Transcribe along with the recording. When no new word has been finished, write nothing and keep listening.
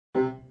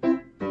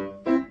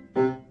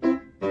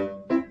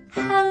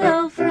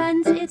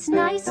it's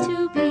nice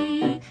to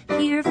be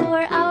here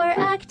for our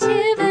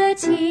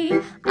activity.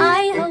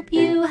 I hope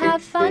you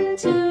have fun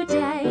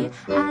today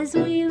as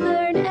we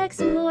learn,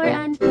 explore,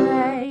 and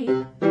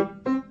play.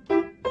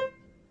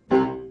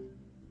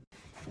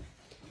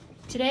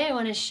 Today I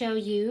want to show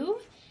you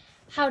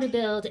how to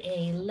build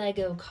a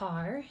Lego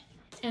car,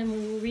 and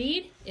we'll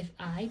read If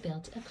I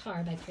Built a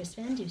Car by Chris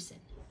Van Dusen.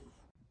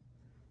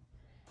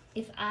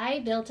 If I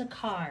Built a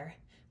Car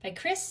by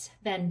Chris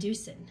Van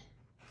Dusen.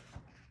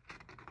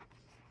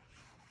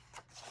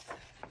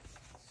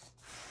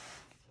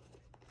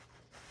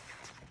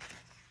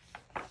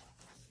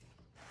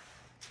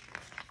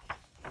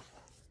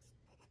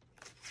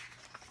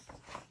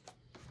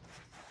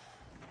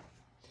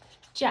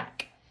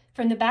 Jack,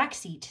 from the back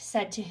seat,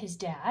 said to his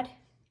dad,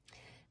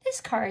 "This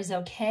car is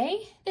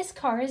okay. This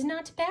car is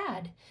not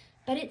bad,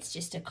 but it's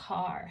just a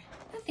car.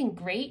 Nothing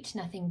great,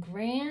 nothing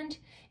grand.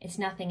 It's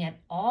nothing at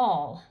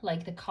all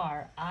like the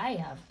car I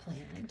have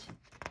planned.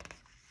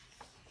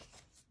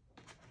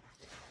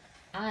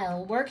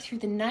 I'll work through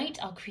the night.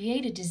 I'll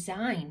create a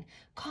design,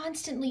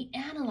 constantly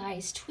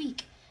analyze,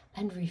 tweak,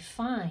 and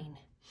refine.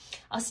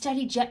 I'll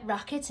study jet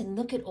rockets and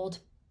look at old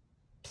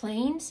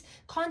planes,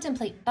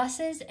 contemplate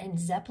buses and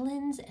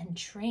zeppelins and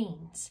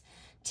trains.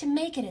 To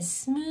make it as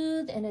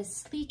smooth and as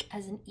sleek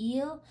as an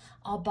eel,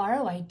 I'll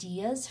borrow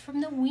ideas from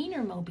the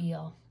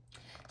Wienermobile.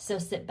 So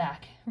sit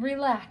back,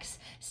 relax,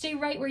 stay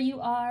right where you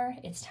are.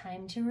 It's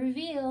time to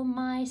reveal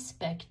my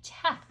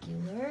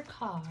spectacular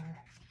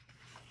car."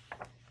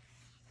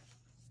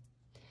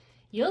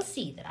 You'll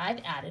see that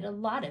I've added a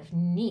lot of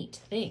neat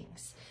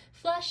things.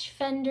 Flush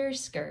fender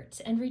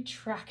skirts and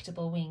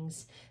retractable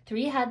wings,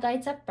 3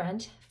 headlights up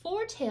front,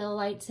 4 tail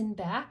lights in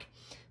back,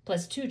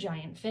 plus 2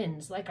 giant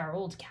fins like our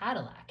old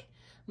Cadillac.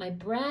 My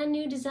brand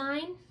new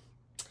design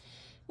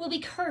will be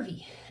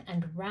curvy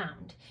and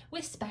round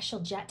with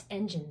special jet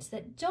engines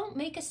that don't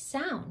make a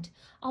sound.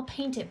 I'll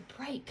paint it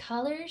bright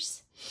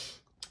colors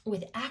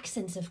with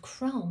accents of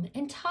chrome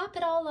and top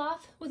it all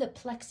off with a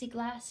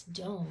plexiglass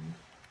dome.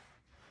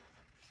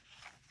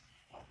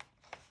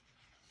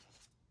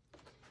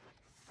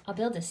 I'll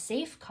build a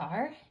safe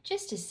car,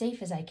 just as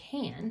safe as I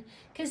can,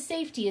 because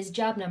safety is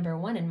job number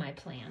 1 in my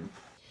plan.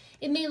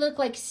 It may look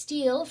like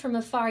steel from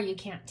afar, you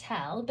can't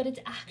tell, but it's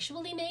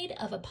actually made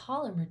of a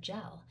polymer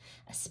gel,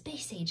 a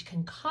space-age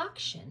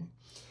concoction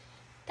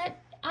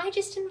that I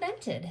just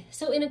invented.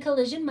 So in a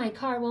collision, my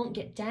car won't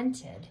get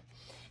dented.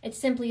 It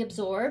simply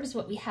absorbs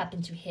what we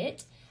happen to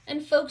hit,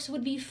 and folks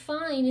would be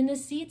fine in the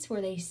seats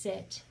where they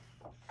sit.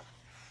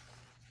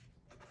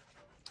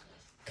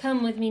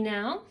 Come with me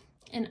now,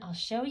 and I'll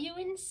show you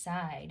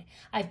inside.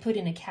 I've put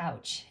in a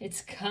couch.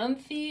 It's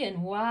comfy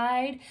and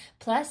wide,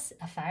 plus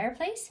a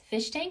fireplace,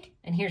 fish tank,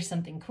 and here's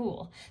something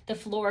cool. The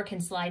floor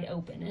can slide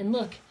open, and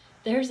look,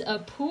 there's a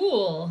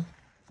pool.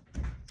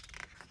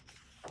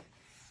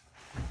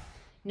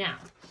 Now,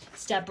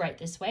 step right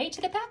this way to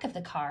the back of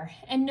the car,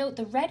 and note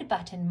the red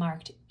button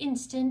marked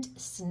Instant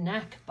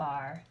Snack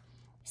Bar.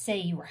 Say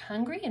you were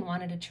hungry and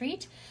wanted a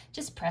treat,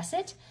 just press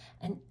it,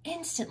 and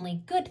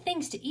instantly good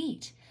things to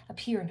eat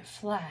appear in a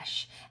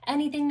flash.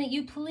 Anything that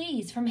you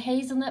please, from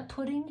hazelnut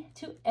pudding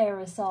to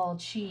aerosol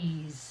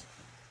cheese.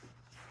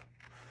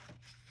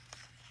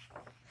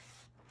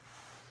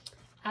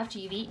 After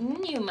you've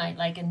eaten, you might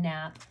like a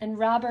nap, and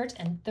Robert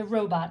and the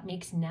robot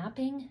makes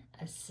napping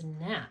a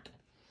snap.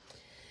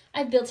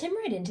 I've built him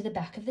right into the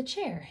back of the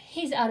chair.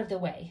 He's out of the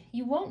way.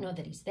 You won't know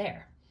that he's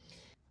there.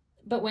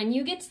 But when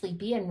you get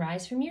sleepy and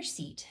rise from your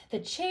seat, the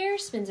chair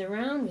spins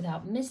around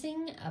without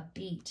missing a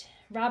beat.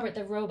 Robert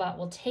the robot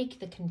will take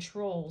the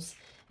controls,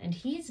 and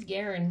he's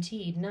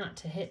guaranteed not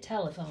to hit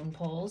telephone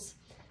poles.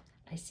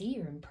 I see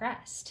you're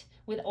impressed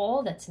with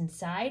all that's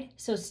inside,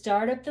 so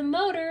start up the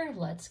motor.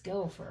 Let's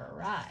go for a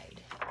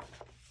ride.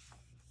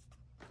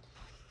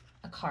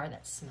 A car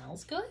that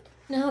smells good?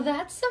 Now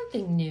that's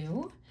something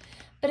new.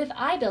 But if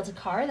I built a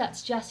car,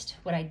 that's just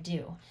what I'd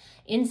do.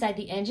 Inside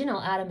the engine,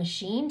 I'll add a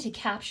machine to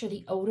capture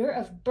the odor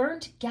of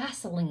burnt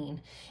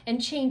gasoline and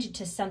change it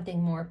to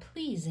something more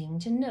pleasing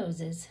to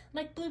noses,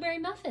 like blueberry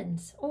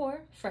muffins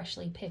or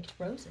freshly picked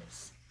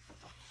roses.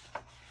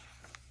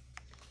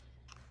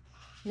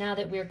 Now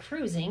that we're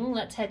cruising,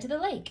 let's head to the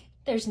lake.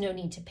 There's no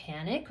need to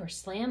panic or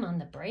slam on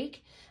the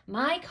brake.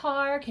 My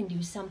car can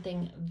do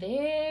something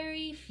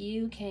very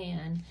few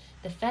can.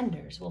 The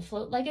fenders will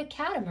float like a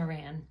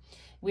catamaran.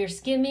 We're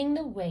skimming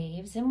the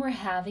waves and we're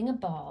having a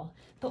ball.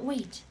 But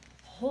wait,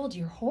 hold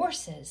your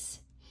horses,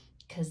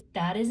 'cause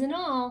that isn't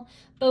all.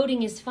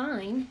 Boating is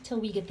fine till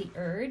we get the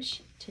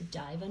urge to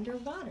dive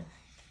underwater.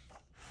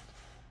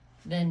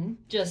 Then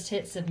just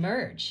hit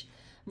submerge.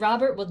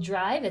 Robert will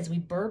drive as we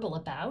burble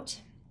about.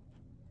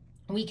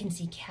 We can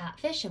see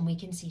catfish and we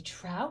can see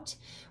trout.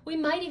 We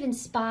might even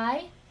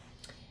spy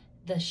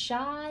the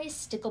shy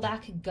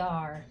stickleback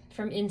gar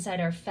from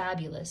inside our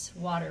fabulous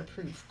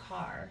waterproof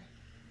car.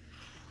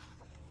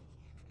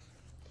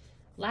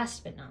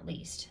 Last but not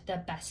least, the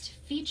best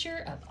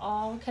feature of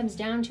all comes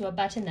down to a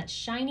button that's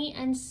shiny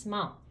and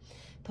small.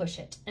 Push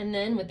it, and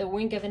then with the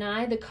wink of an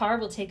eye, the car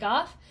will take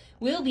off.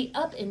 We'll be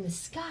up in the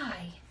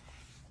sky.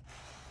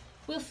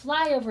 We'll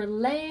fly over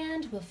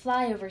land, we'll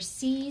fly over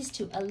seas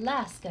to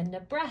Alaska,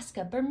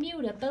 Nebraska,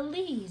 Bermuda,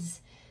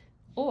 Belize.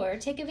 Or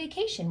take a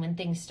vacation when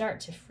things start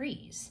to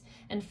freeze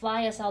and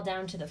fly us all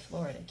down to the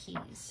Florida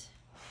Keys.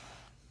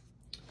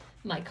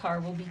 My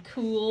car will be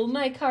cool,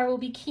 my car will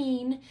be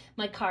keen,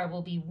 my car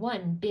will be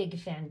one big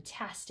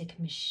fantastic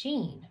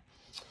machine.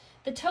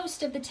 The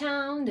toast of the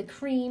town, the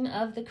cream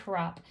of the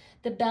crop,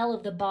 the belle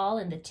of the ball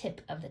and the tip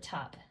of the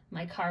top.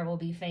 My car will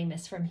be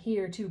famous from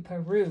here to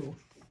Peru.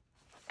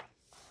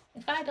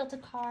 If I built a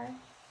car,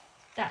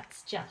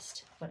 that's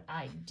just what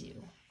I'd do.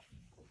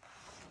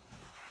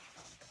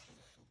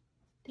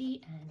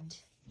 The end.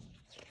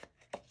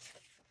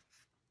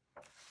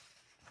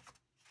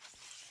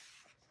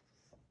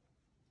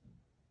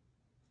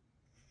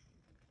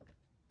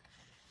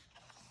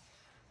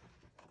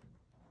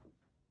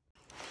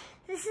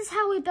 This is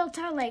how we built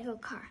our Lego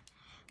car.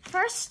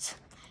 First,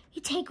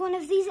 you take one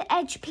of these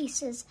edge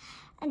pieces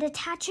and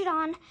attach it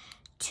on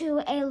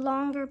to a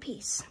longer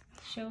piece.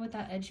 Show what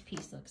that edge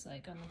piece looks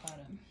like on the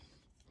bottom.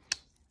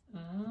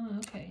 Oh,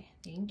 okay.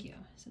 Thank you.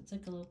 So it's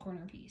like a little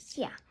corner piece.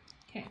 Yeah.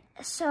 Okay.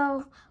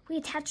 So we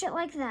attach it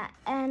like that,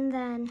 and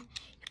then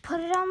you put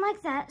it on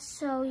like that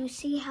so you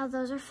see how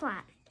those are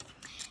flat.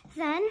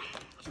 Then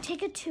you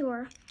take a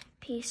tour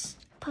piece,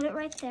 put it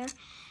right there,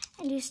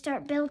 and you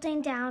start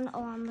building down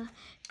on the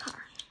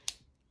car.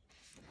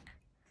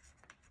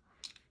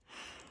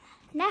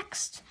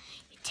 Next,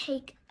 you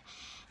take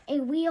a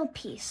wheel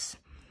piece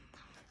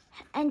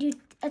and you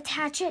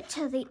attach it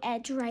to the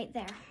edge right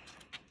there.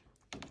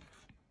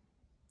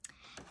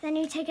 Then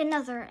you take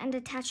another and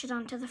attach it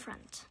onto the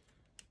front,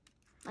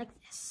 like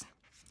this.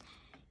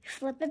 You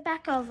flip it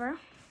back over,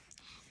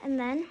 and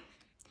then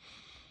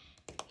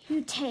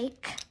you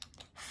take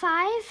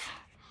 5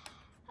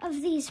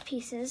 of these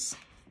pieces,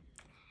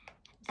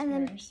 and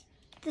then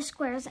the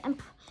squares,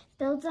 and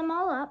build them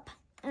all up,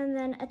 and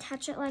then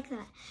attach it like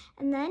that.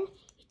 And then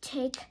you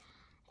take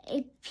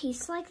a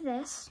piece like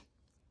this,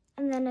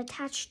 and then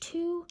attach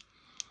 2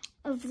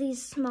 of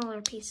these smaller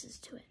pieces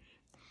to it.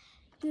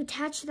 You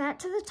attach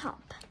that to the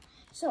top,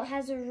 so it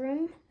has a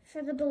room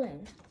for the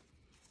balloon.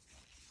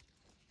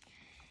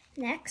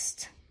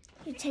 Next,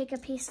 you take a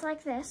piece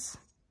like this,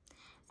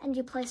 and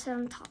you place it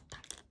on top.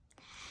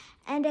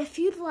 And if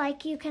you'd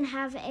like, you can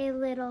have a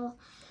little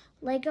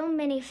Lego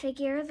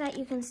minifigure that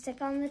you can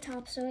stick on the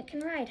top so it can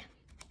ride.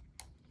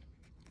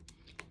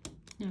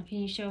 Now, can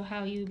you show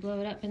how you blow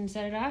it up and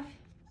set it off?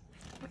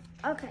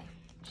 Okay.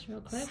 Just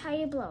real quick. This is how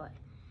you blow it.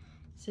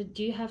 So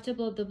do you have to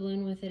blow up the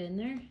balloon with it in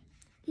there?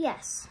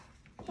 Yes.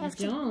 You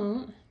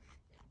don't,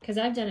 because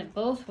I've done it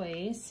both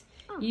ways.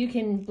 Oh. You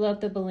can blow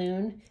up the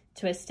balloon,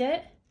 twist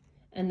it,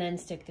 and then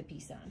stick the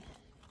piece on.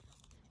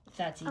 If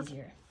that's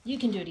easier. Okay. You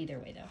can do it either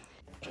way, though.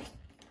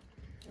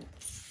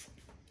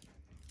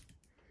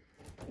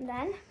 And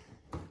then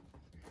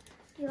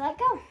you let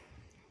go,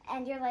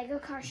 and your Lego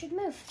car should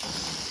move.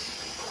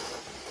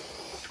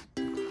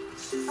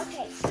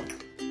 Okay.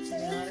 You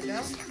let it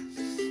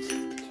go?